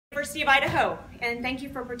University of Idaho, and thank you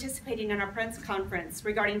for participating in our press conference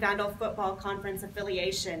regarding Vandal Football Conference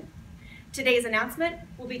affiliation. Today's announcement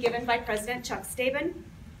will be given by President Chuck Staben.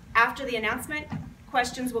 After the announcement,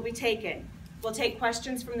 questions will be taken. We'll take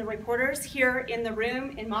questions from the reporters here in the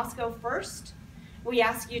room in Moscow first. We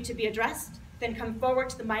ask you to be addressed, then come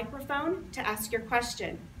forward to the microphone to ask your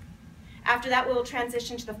question. After that, we'll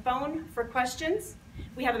transition to the phone for questions.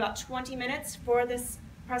 We have about 20 minutes for this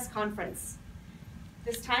press conference.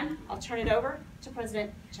 This time, I'll turn it over to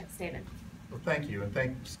President Chuck Staben. Well, thank you, and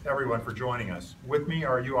thanks everyone for joining us. With me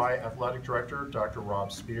are UI Athletic Director Dr.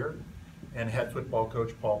 Rob Spear and Head Football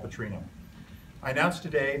Coach Paul Petrino. I announced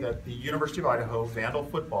today that the University of Idaho Vandal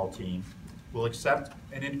football team will accept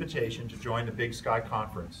an invitation to join the Big Sky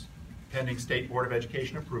Conference, pending State Board of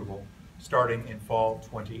Education approval, starting in fall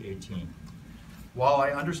 2018. While I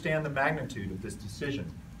understand the magnitude of this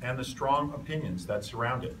decision and the strong opinions that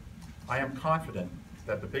surround it, I am confident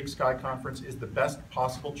that the Big Sky Conference is the best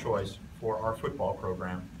possible choice for our football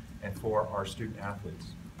program and for our student athletes.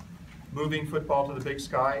 Moving football to the Big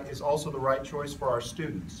Sky is also the right choice for our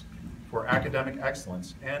students, for academic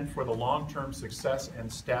excellence, and for the long-term success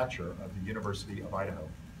and stature of the University of Idaho.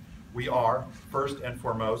 We are, first and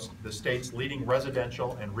foremost, the state's leading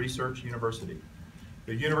residential and research university.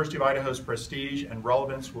 The University of Idaho's prestige and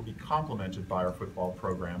relevance will be complemented by our football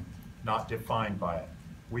program, not defined by it.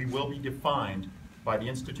 We will be defined by the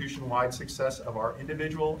institution-wide success of our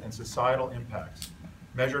individual and societal impacts,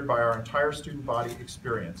 measured by our entire student body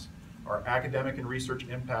experience, our academic and research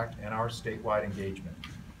impact, and our statewide engagement.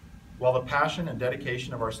 While the passion and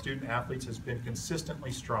dedication of our student athletes has been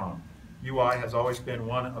consistently strong, UI has always been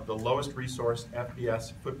one of the lowest resourced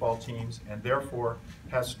FBS football teams and therefore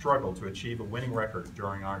has struggled to achieve a winning record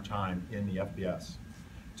during our time in the FBS.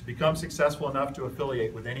 To become successful enough to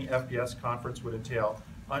affiliate with any FBS conference would entail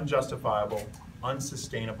unjustifiable,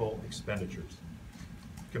 unsustainable expenditures.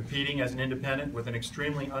 Competing as an independent with an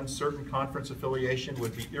extremely uncertain conference affiliation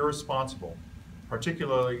would be irresponsible,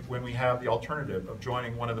 particularly when we have the alternative of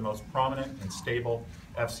joining one of the most prominent and stable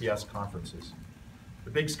FCS conferences. The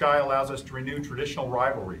Big Sky allows us to renew traditional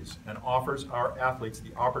rivalries and offers our athletes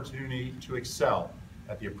the opportunity to excel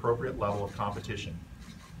at the appropriate level of competition,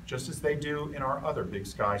 just as they do in our other Big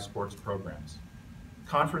Sky sports programs.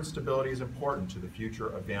 Conference stability is important to the future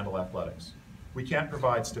of Vandal athletics. We can't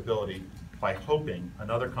provide stability by hoping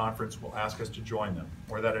another conference will ask us to join them,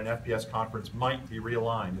 or that an FBS conference might be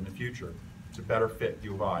realigned in the future to better fit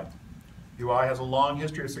U of I. U of I has a long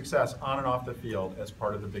history of success on and off the field as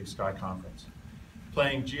part of the Big Sky Conference.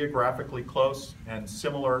 Playing geographically close and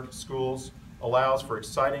similar schools allows for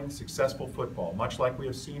exciting, successful football, much like we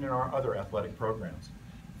have seen in our other athletic programs.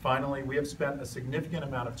 Finally, we have spent a significant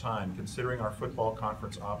amount of time considering our football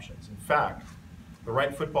conference options. In fact, the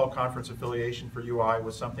right football conference affiliation for UI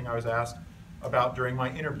was something I was asked about during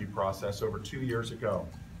my interview process over 2 years ago.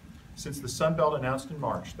 Since the Sun Belt announced in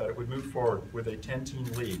March that it would move forward with a 10-team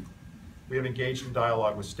league, we have engaged in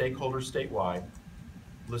dialogue with stakeholders statewide,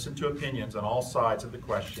 listened to opinions on all sides of the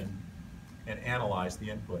question, and analyzed the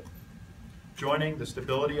input. Joining the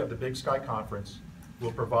stability of the Big Sky Conference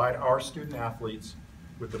will provide our student athletes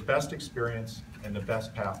with the best experience and the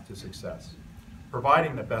best path to success.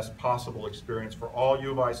 Providing the best possible experience for all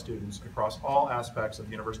U of I students across all aspects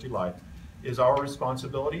of university life is our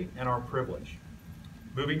responsibility and our privilege.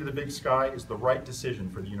 Moving to the Big Sky is the right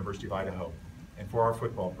decision for the University of Idaho and for our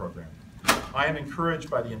football program. I am encouraged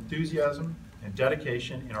by the enthusiasm and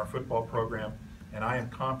dedication in our football program, and I am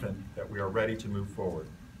confident that we are ready to move forward,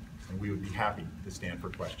 and we would be happy to stand for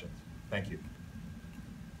questions. Thank you.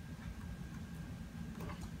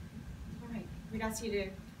 All right, we'd ask you to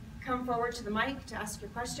come forward to the mic to ask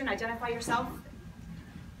your question. Identify yourself.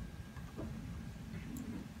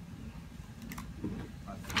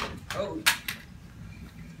 Oh,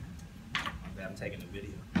 I'm taking a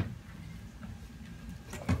video.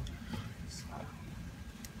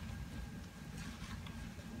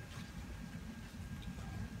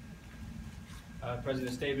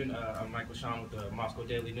 President Staben, I'm Michael Sean with the Moscow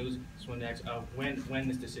Daily News. Just wanted to ask when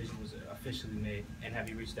this decision was officially made, and have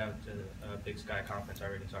you reached out to the Big Sky Conference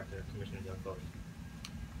already and talked to Commissioner Doug Foley?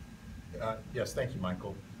 Yes, thank you,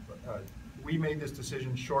 Michael. We made this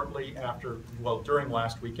decision shortly after, well, during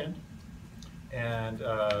last weekend, and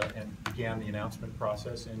began the announcement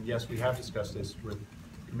process. And yes, we have discussed this with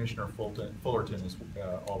Commissioner Fullerton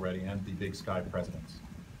already, and the Big Sky presidents.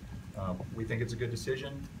 We think it's a good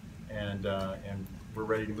decision, and we're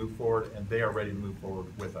ready to move forward, and they are ready to move forward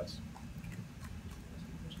with us.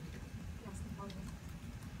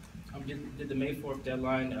 Did the May 4th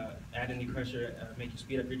deadline add any pressure, make you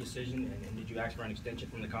speed up your decision, and did you ask for an extension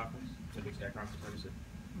from the conference, the Big Sky Conference, like I said?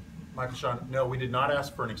 Michael Sean, no, we did not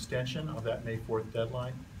ask for an extension of that May 4th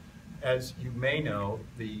deadline. As you may know,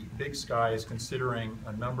 the Big Sky is considering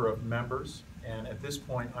a number of members, and at this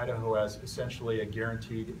point, Idaho has essentially a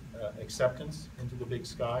guaranteed acceptance into the Big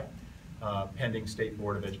Sky, pending State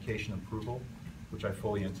Board of Education approval, which I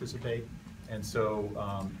fully anticipate. And so,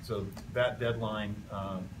 so that deadline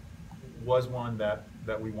was one that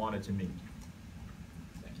we wanted to meet.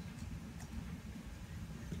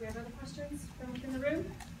 Do we have other questions from within the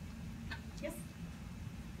room? Yes?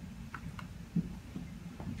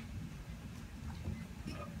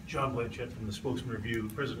 John Blanchett from the Spokesman Review.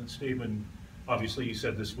 President Staben, obviously you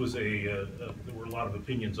said this was there were a lot of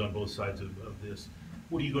opinions on both sides of this.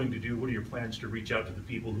 What are you going to do? What are your plans to reach out to the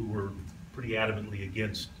people who were pretty adamantly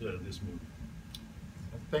against this move?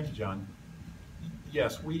 Thank you, John.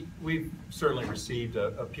 Yes, we've certainly received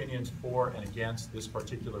opinions for and against this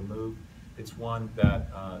particular move. It's one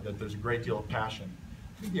that, that there's a great deal of passion.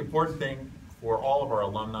 I think the important thing for all of our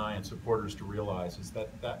alumni and supporters to realize is that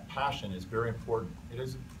that passion is very important. It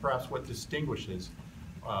is perhaps what distinguishes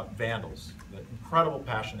Vandals, the incredible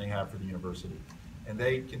passion they have for the university. And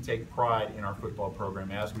they can take pride in our football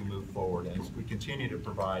program as we move forward and as we continue to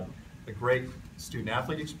provide the great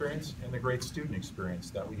student-athlete experience and the great student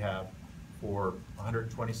experience that we have for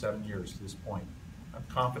 127 years to this point. I'm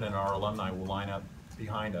confident our alumni will line up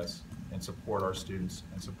behind us and support our students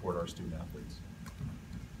and support our student-athletes.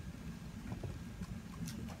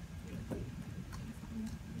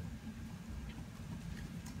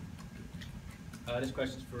 This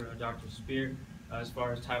question is for Dr. Spear. As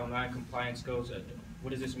far as Title IX compliance goes,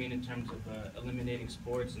 what does this mean in terms of eliminating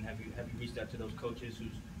sports, and have you reached out to those coaches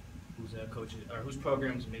whose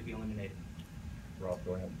programs may be eliminated? Rob,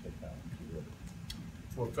 go ahead and take that.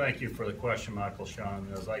 Well, thank you for the question, Michael Sean.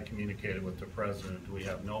 As I communicated with the president, we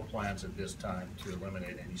have no plans at this time to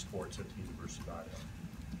eliminate any sports at the University of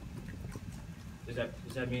Idaho.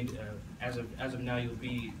 Does that mean as of now you'll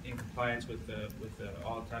be in compliance with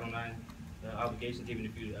all Title IX obligations, even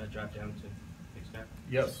if you drop down to Big Sky?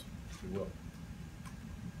 Yes, we will.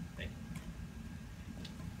 Thank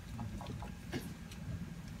you.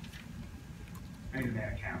 I need to make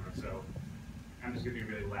a camera, so I'm just going to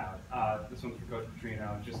be really loud. This one's for Coach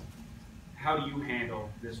Petrino. Just how do you handle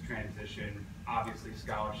this transition? Obviously,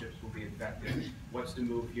 scholarships will be affected. What's the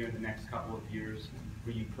move here in the next couple of years for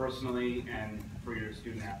you personally and for your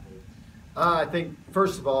student athletes? I think,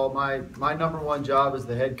 first of all, my number one job as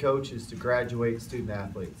the head coach is to graduate student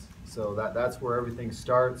athletes. So that's where everything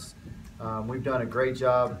starts. We've done a great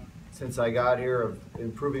job since I got here of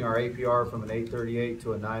improving our APR from an 838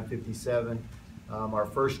 to a 957. Our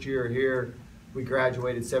first year here, we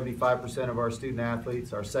graduated 75% of our student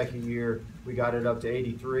athletes. Our second year, we got it up to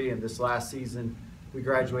 83, and this last season, we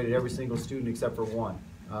graduated every single student except for one.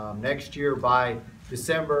 Next year, by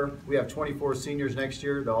December, we have 24 seniors next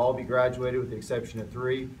year. They'll all be graduated with the exception of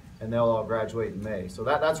 3, and they'll all graduate in May. So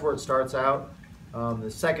that's where it starts out. The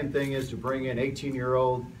second thing is to bring in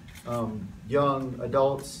 18-year-old young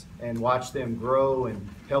adults and watch them grow and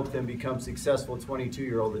help them become successful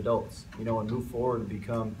 22-year-old adults, you know, and move forward and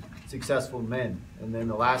become successful men. And then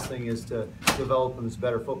the last thing is to develop them as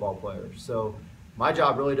better football players. So my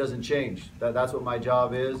job really doesn't change. That's what my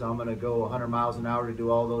job is. I'm going to go 100 miles an hour to do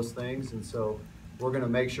all those things. And so we're going to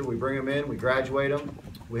make sure we bring them in, we graduate them,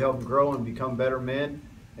 we help them grow and become better men,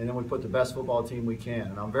 and then we put the best football team we can.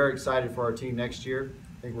 And I'm very excited for our team next year.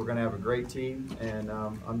 I think we're going to have a great team, and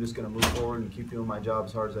I'm just going to move forward and keep doing my job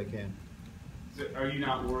as hard as I can. So are you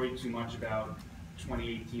not worried too much about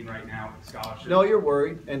 2018 right now with scholarships? No, you're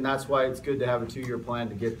worried, and that's why it's good to have a 2-year plan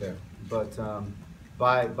to get there. But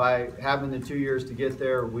by having the 2 years to get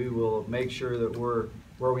there, we will make sure that we're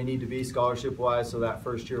where we need to be scholarship-wise, so that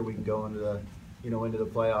first year we can go into the into the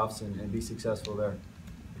playoffs and be successful there.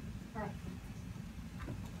 All right.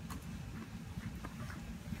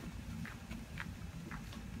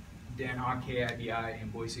 Dan Hawk, KIBI in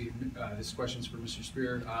Boise. This question's for Mr.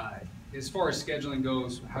 Spear. As far as scheduling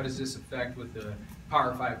goes, how does this affect with the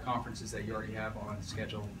Power 5 conferences that you already have on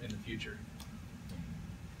schedule in the future?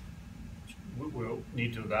 We'll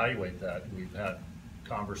need to evaluate that. We've had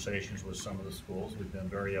conversations with some of the schools. We've been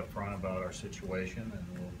very upfront about our situation,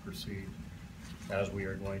 and we'll proceed as we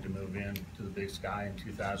are going to move into the Big Sky in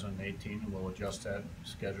 2018, and we'll adjust that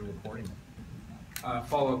schedule accordingly.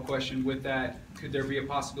 Follow-up question with that, could there be a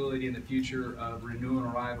possibility in the future of renewing a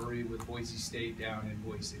rivalry with Boise State down in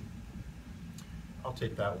Boise? I'll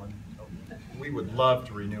take that one. We would love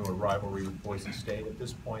to renew a rivalry with Boise State. At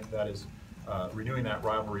this point, that is renewing that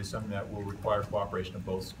rivalry is something that will require cooperation of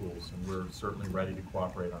both schools, and we're certainly ready to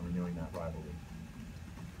cooperate on renewing that rivalry.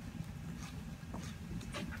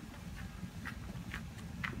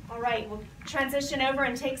 All right, we'll transition over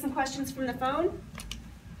and take some questions from the phone.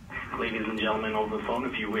 Ladies and gentlemen over the phone,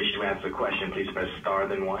 if you wish to ask a question, please press star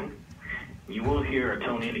then 1. You will hear a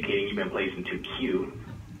tone indicating you've been placed into queue,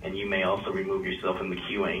 and you may also remove yourself from the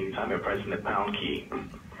queue at any time by pressing the pound key.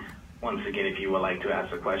 Once again, if you would like to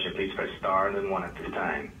ask a question, please press star then 1 at this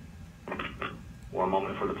time. One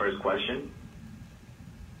moment for the first question.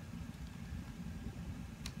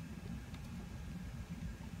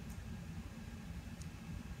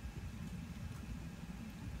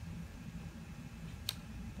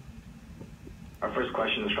 Our first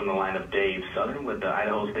question is from the line of Dave Southern with the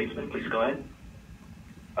Idaho Statesman. Please go ahead.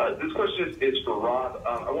 This question is for Rob.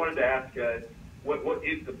 I wanted to ask, what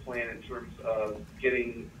is the plan in terms of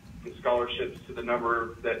getting the scholarships to the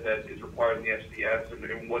number that is required in the FCS,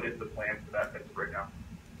 and what is the plan for that as of right now?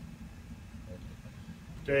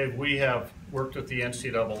 Dave, we have worked with the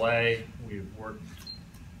NCAA. We've worked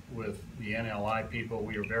with the NLI people.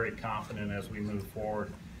 We are very confident as we move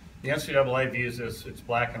forward. The NCAA views this, it's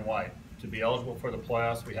black and white. To be eligible for the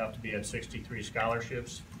playoffs, we have to be at 63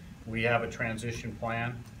 scholarships. We have a transition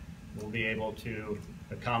plan. We'll be able to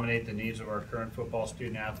accommodate the needs of our current football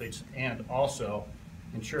student athletes and also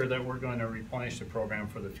ensure that we're going to replenish the program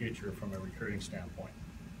for the future from a recruiting standpoint.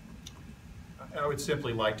 I would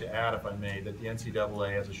simply like to add, if I may, that the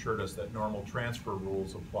NCAA has assured us that normal transfer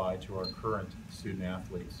rules apply to our current student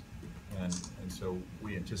athletes. And so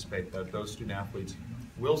we anticipate that those student athletes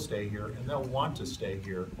will stay here, and they'll want to stay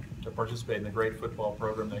here to participate in the great football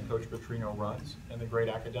program that Coach Petrino runs and the great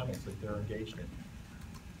academics that they're engaged in.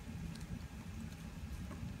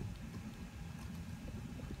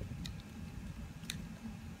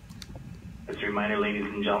 As a reminder, ladies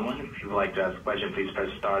and gentlemen, if you would like to ask a question, please press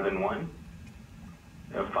star then 1.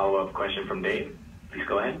 A follow-up question from Dave. Please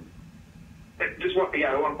go ahead.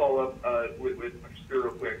 I want to follow up with Mr. Spear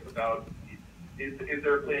real quick about, is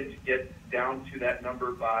there a plan to get down to that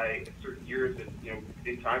number by certain years,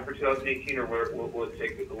 in time for 2018, or will it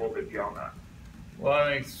take a little bit beyond that? Well,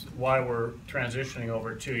 I think it's why we're transitioning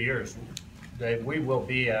over 2 years. Dave, we will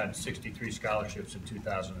be at 63 scholarships in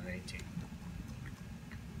 2018.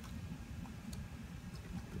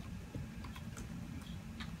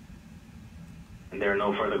 And there are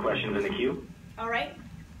no further questions in the queue. All right.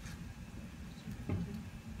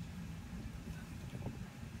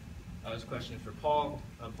 This question is for Paul.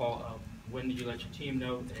 Paul, when did you let your team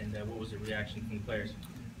know, and what was the reaction from the players?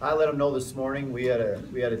 I let them know this morning. We had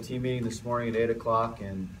a team meeting this morning at 8 o'clock,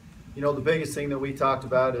 and the biggest thing that we talked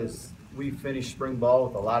about is we finished spring ball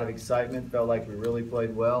with a lot of excitement. Felt like we really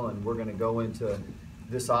played well, and we're going to go into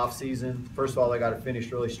this off season. First of all, they got to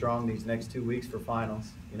finish really strong these next 2 weeks for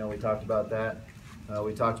finals. We talked about that.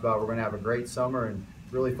 We talked about we're going to have a great summer and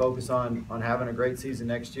really focus on having a great season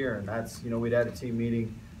next year. And that's, we'd had a team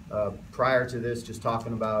meeting prior to this, just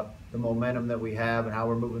talking about the momentum that we have and how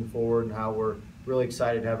we're moving forward and how we're really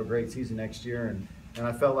excited to have a great season next year. And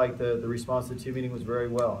I felt like the response to the team meeting was very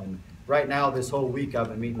well. And right now, this whole week, I've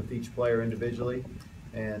been meeting with each player individually,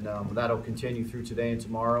 and that'll continue through today and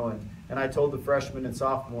tomorrow. And I told the freshmen and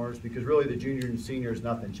sophomores, because really the juniors and seniors,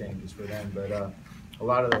 nothing changes for them, but a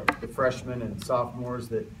lot of the freshmen and sophomores,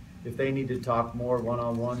 that if they need to talk more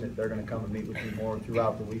one-on-one, that they're going to come and meet with me more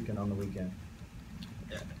throughout the week and on the weekend.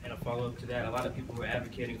 Yeah, and a follow-up to that, a lot of people were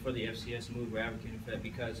advocating for the FCS move. We're advocating for that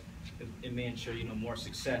because it may ensure more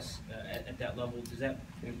success at that level. Does that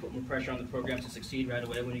put more pressure on the program to succeed right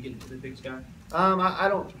away when you get into the Big Sky? I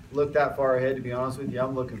don't look that far ahead, to be honest with you.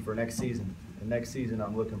 I'm looking for next season. The next season,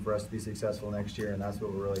 I'm looking for us to be successful next year, and that's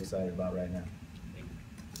what we're really excited about right now.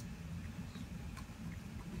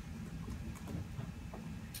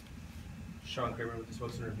 Sean Kramer with the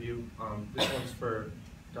Spokesman Review. This one's for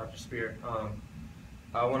Dr. Spear.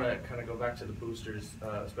 I want to kind of go back to the boosters,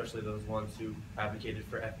 especially those ones who advocated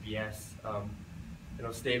for FBS.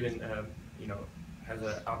 Staben, has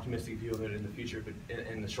an optimistic view of it in the future, but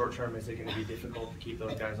in the short term, is it going to be difficult to keep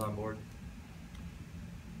those guys on board?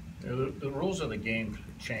 The rules of the game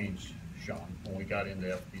changed, Sean, when we got into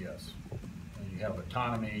FBS. You have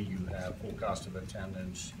autonomy, you have full cost of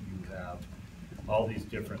attendance, you have all these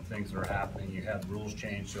different things that are happening. You had rules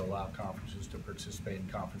change to allow conferences to participate in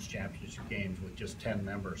conference championship games with just 10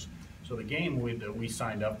 members. So the game that we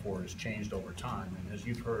signed up for has changed over time. And as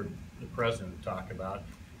you've heard the president talk about,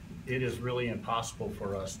 it is really impossible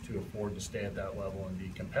for us to afford to stay at that level and be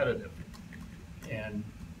competitive. And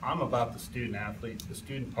I'm about the student athlete, the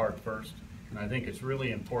student part first. And I think it's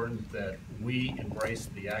really important that we embrace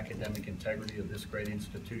the academic integrity of this great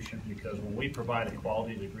institution, because when we provide a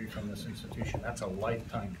quality degree from this institution, that's a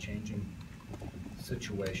lifetime changing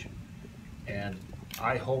situation. And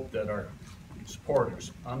I hope that our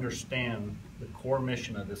supporters understand the core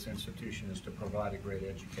mission of this institution is to provide a great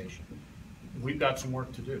education. We've got some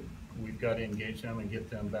work to do. We've got to engage them and get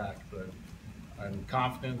them back, but I'm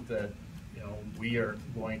confident that we are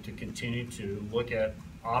going to continue to look at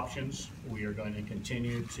options. We are going to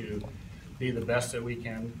continue to be the best that we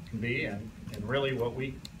can be, and really what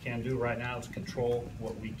we can do right now is control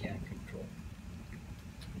what we can control.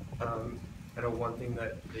 I know one thing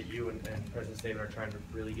that you and President Staben are trying to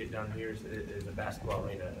really get done here is a basketball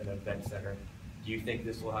arena, an event center. Do you think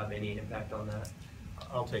this will have any impact on that?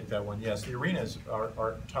 I'll take that one. Yes, the arena is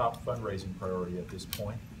our top fundraising priority at this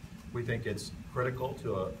point. We think it's critical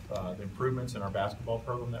to the improvements in our basketball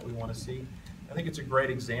program that we want to see. I think it's a great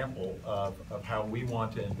example of how we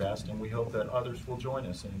want to invest, and we hope that others will join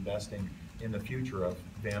us in investing in the future of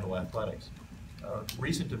Vandal athletics.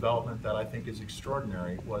 Recent development that I think is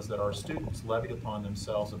extraordinary was that our students levied upon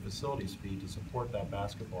themselves a facilities fee to support that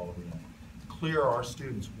basketball arena. It's clear our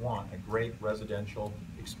students want a great residential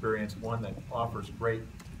experience, one that offers great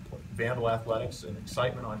Vandal athletics and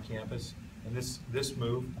excitement on campus. And this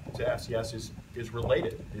move to FCS is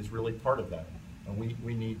related, is really part of that. And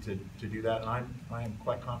we need to do that, and I am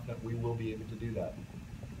quite confident we will be able to do that,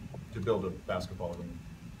 to build a basketball arena.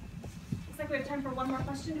 Looks like we have time for one more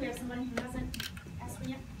question. Do we have somebody who hasn't asked one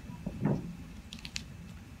yet?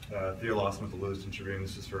 Theo Lawson with the Lewiston Tribune.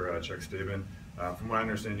 This is for Chuck Staben. From what I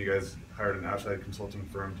understand, you guys hired an outside consulting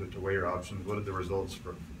firm to weigh your options. What did the results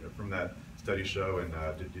from that study show, and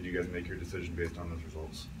did you guys make your decision based on those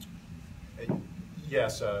results?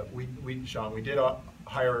 Yes, Sean, we did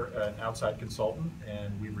hire an outside consultant,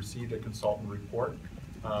 and we received a consultant report.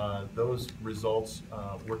 Those results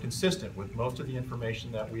were consistent with most of the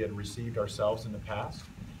information that we had received ourselves in the past,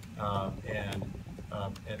 and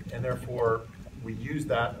therefore we used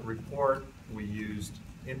that report. We used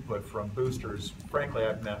input from boosters. Frankly,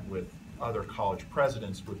 I've met with other college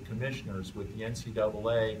presidents, with commissioners, with the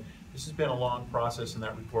NCAA. This has been a long process, and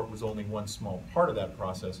that report was only one small part of that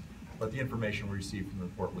process. But the information we received from the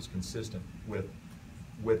report was consistent with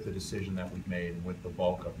the decision that we've made and with the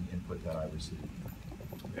bulk of the input that I received.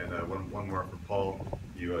 And one more for Paul.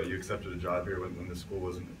 You accepted a job here when the school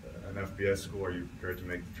was an FBS school. Are you prepared to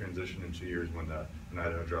make the transition in 2 years when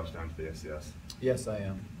Idaho drops down to the FCS? Yes, I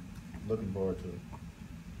am. Looking forward to it.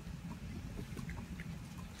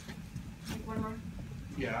 One more.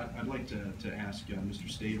 Yeah, I'd like to ask Mr.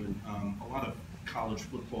 Staben. A lot of college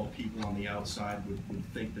football people on the outside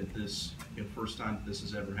would think that this, first time that this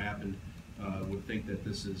has ever happened, would think that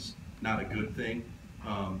this is not a good thing.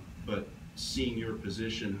 But seeing your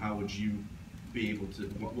position, how would you be able to,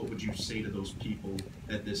 what would you say to those people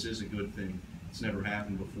that this is a good thing? It's never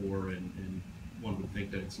happened before, and one would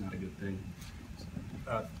think that it's not a good thing.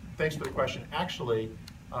 Thanks for the question. Actually,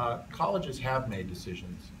 colleges have made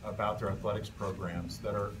decisions about their athletics programs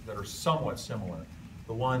that are somewhat similar.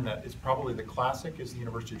 The one that is probably the classic is the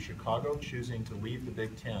University of Chicago choosing to leave the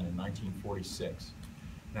Big Ten in 1946.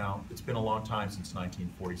 Now, it's been a long time since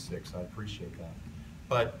 1946. I appreciate that.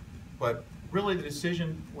 But really the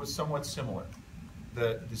decision was somewhat similar.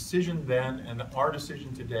 The decision then and our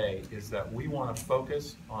decision today is that we want to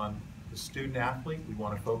focus on the student athlete. We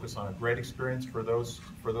want to focus on a great experience for those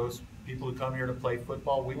people who come here to play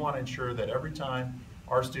football. We want to ensure that every time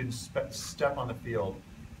our students step on the field,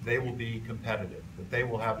 they will be competitive, that they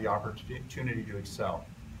will have the opportunity to excel.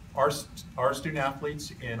 Our student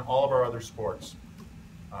athletes in all of our other sports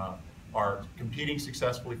are competing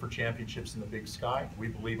successfully for championships in the Big Sky. We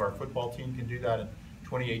believe our football team can do that in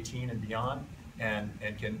 2018 and beyond, and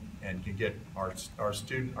can get our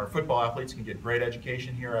football athletes can get great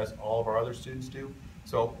education here as all of our other students do.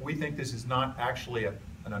 So we think this is not actually an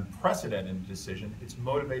unprecedented decision. It's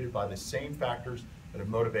motivated by the same factors that have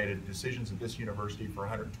motivated decisions at this university for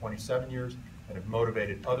 127 years and have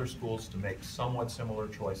motivated other schools to make somewhat similar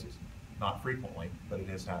choices. Not frequently, but it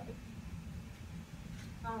has happened.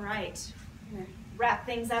 All right. I'm going to wrap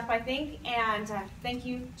things up, I think. And thank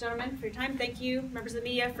you, gentlemen, for your time. Thank you, members of the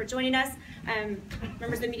media, for joining us.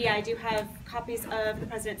 Members of the media, I do have copies of the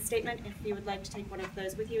President's statement. If you would like to take one of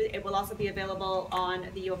those with you, it will also be available on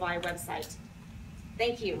the U of I website.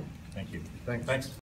 Thank you. Thank you. Thanks.